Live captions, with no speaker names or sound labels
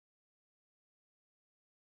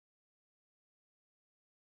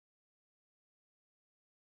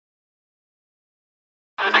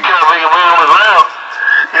cow maker man on the ground.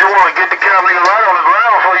 You want to get the cow maker right on the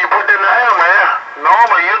ground before you put it in the air, man.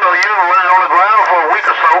 Normally, you know, you run it on the ground for a week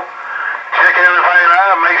or so. Check everything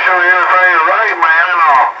out, make sure everything is right, man, and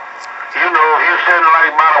all. You know, if you're sitting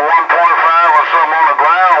like about a 1.5 or something on the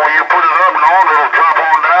ground, when you put it up and on, it'll drop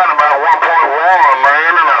on down about 1.1,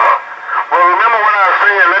 man, and all. Well, remember when I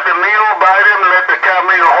said let the mule bite him, let the cow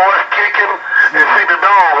make a horse kick him, and feed the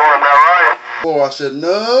dog on him, now, right? Boy, I said,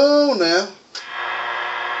 no, now.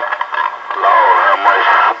 Lord have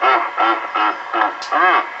mercy.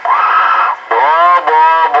 Boy.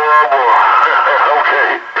 Okay.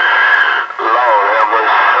 Lord have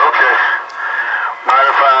mercy. Okay.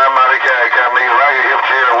 Mighty fine, mighty cat, cow maker. If I can help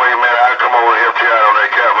you in a way, man, I'll come over and help you out on that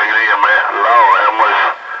cow maker then, man. Lord have mercy.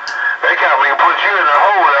 That cow maker put you in the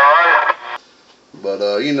hole there, right? But,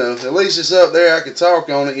 you know, at least it's up there. I could talk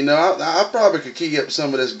on it. You know, I probably could key up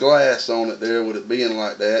some of this glass on it there with it being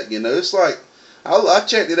like that. You know, it's like, I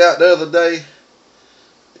checked it out the other day,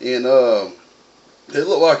 and it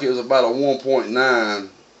looked like it was about a 1.9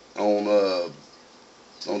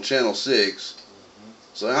 on channel 6.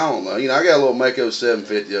 So, I don't know. You know, I got a little Mako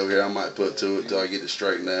 750 over here I might put to it until I get it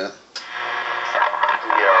straightened out. Yeah,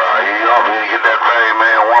 you ought to get that thing,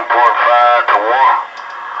 man, 1.5 to 1.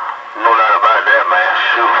 No doubt about that, man.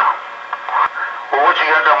 Shoot. Well, what you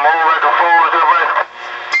got the mold at the forward there, man?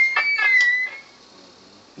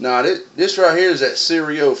 Nah, this right here is that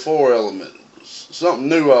Serio 4 element. Something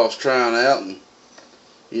new I was trying out, and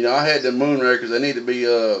you know I had the Moonrakers. They need to be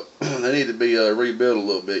rebuilt a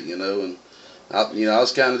little bit, you know. And I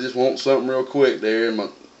was kind of just wanting something real quick there. And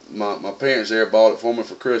my parents there bought it for me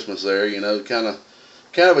for Christmas there, you know, kind of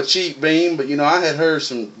a cheap beam, but you know I had heard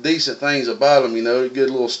some decent things about them, you know, a good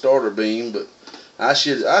little starter beam. But I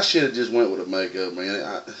should have just went with a Mako,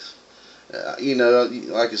 man. You know,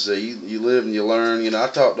 like I say, you live and you learn. You know, I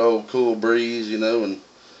talked to old Cool Breeze, you know, and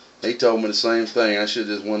he told me the same thing. I should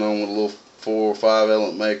have just went on with a little 4 or 5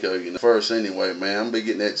 element Mako, you know. First anyway, man, I'm gonna be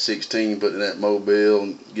getting that 16, putting in that mobile,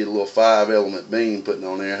 and get a little 5 element beam putting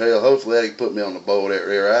on there. Hell, hopefully that can put me on the bowl that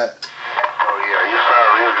rear right. Oh yeah, you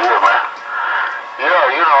sound real good, man. Yeah,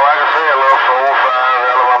 you know, like I said, a little 4 or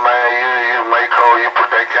 5 element, man. You Mako, you put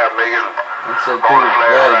that cow maker. I'm so cool,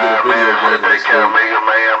 glad to get a video game that cow maker,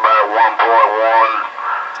 man, about 1.1,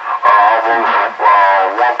 almost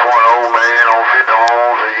 1.0, man, on 50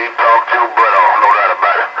 homes, and you talk to your butt off, no doubt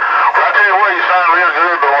about it. Well, I tell you what, you sound real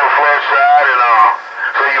good though on the flat side, and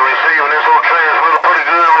so you receiving this old transmitter pretty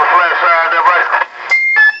good on the flat side there, right?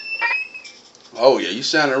 Oh yeah, you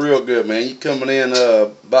sounding real good, man. You coming in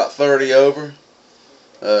about 30 over.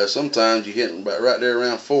 Sometimes you hitting about right there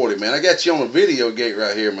around 40, man. I got you on a Videogate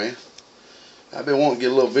right here, man. I've been wanting to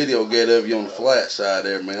get a little Videogate of you on the flat side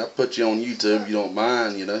there, man. I'll put you on YouTube if you don't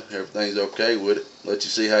mind, you know. Everything's okay with it. Let you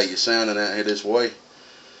see how you're sounding out here this way.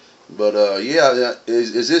 But, yeah,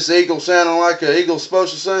 is this eagle sounding like an eagle's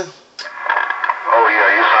supposed to sound? Oh, yeah,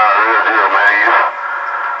 you sound real good, man.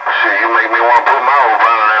 You make me want to put my old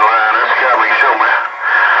pound in that line. That's got me sure, man.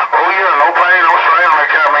 Oh, yeah, no pain, no strain on that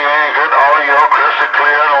cat, man. Ain't good. All you know, crystal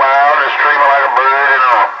clear and loud and streaming like a bird and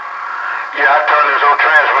all. Yeah, I turned this old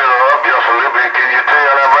transmitter up just a little bit. Can you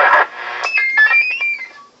tell that, right?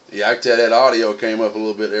 Yeah, I can tell that audio came up a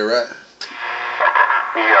little bit there, right?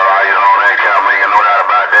 Yeah,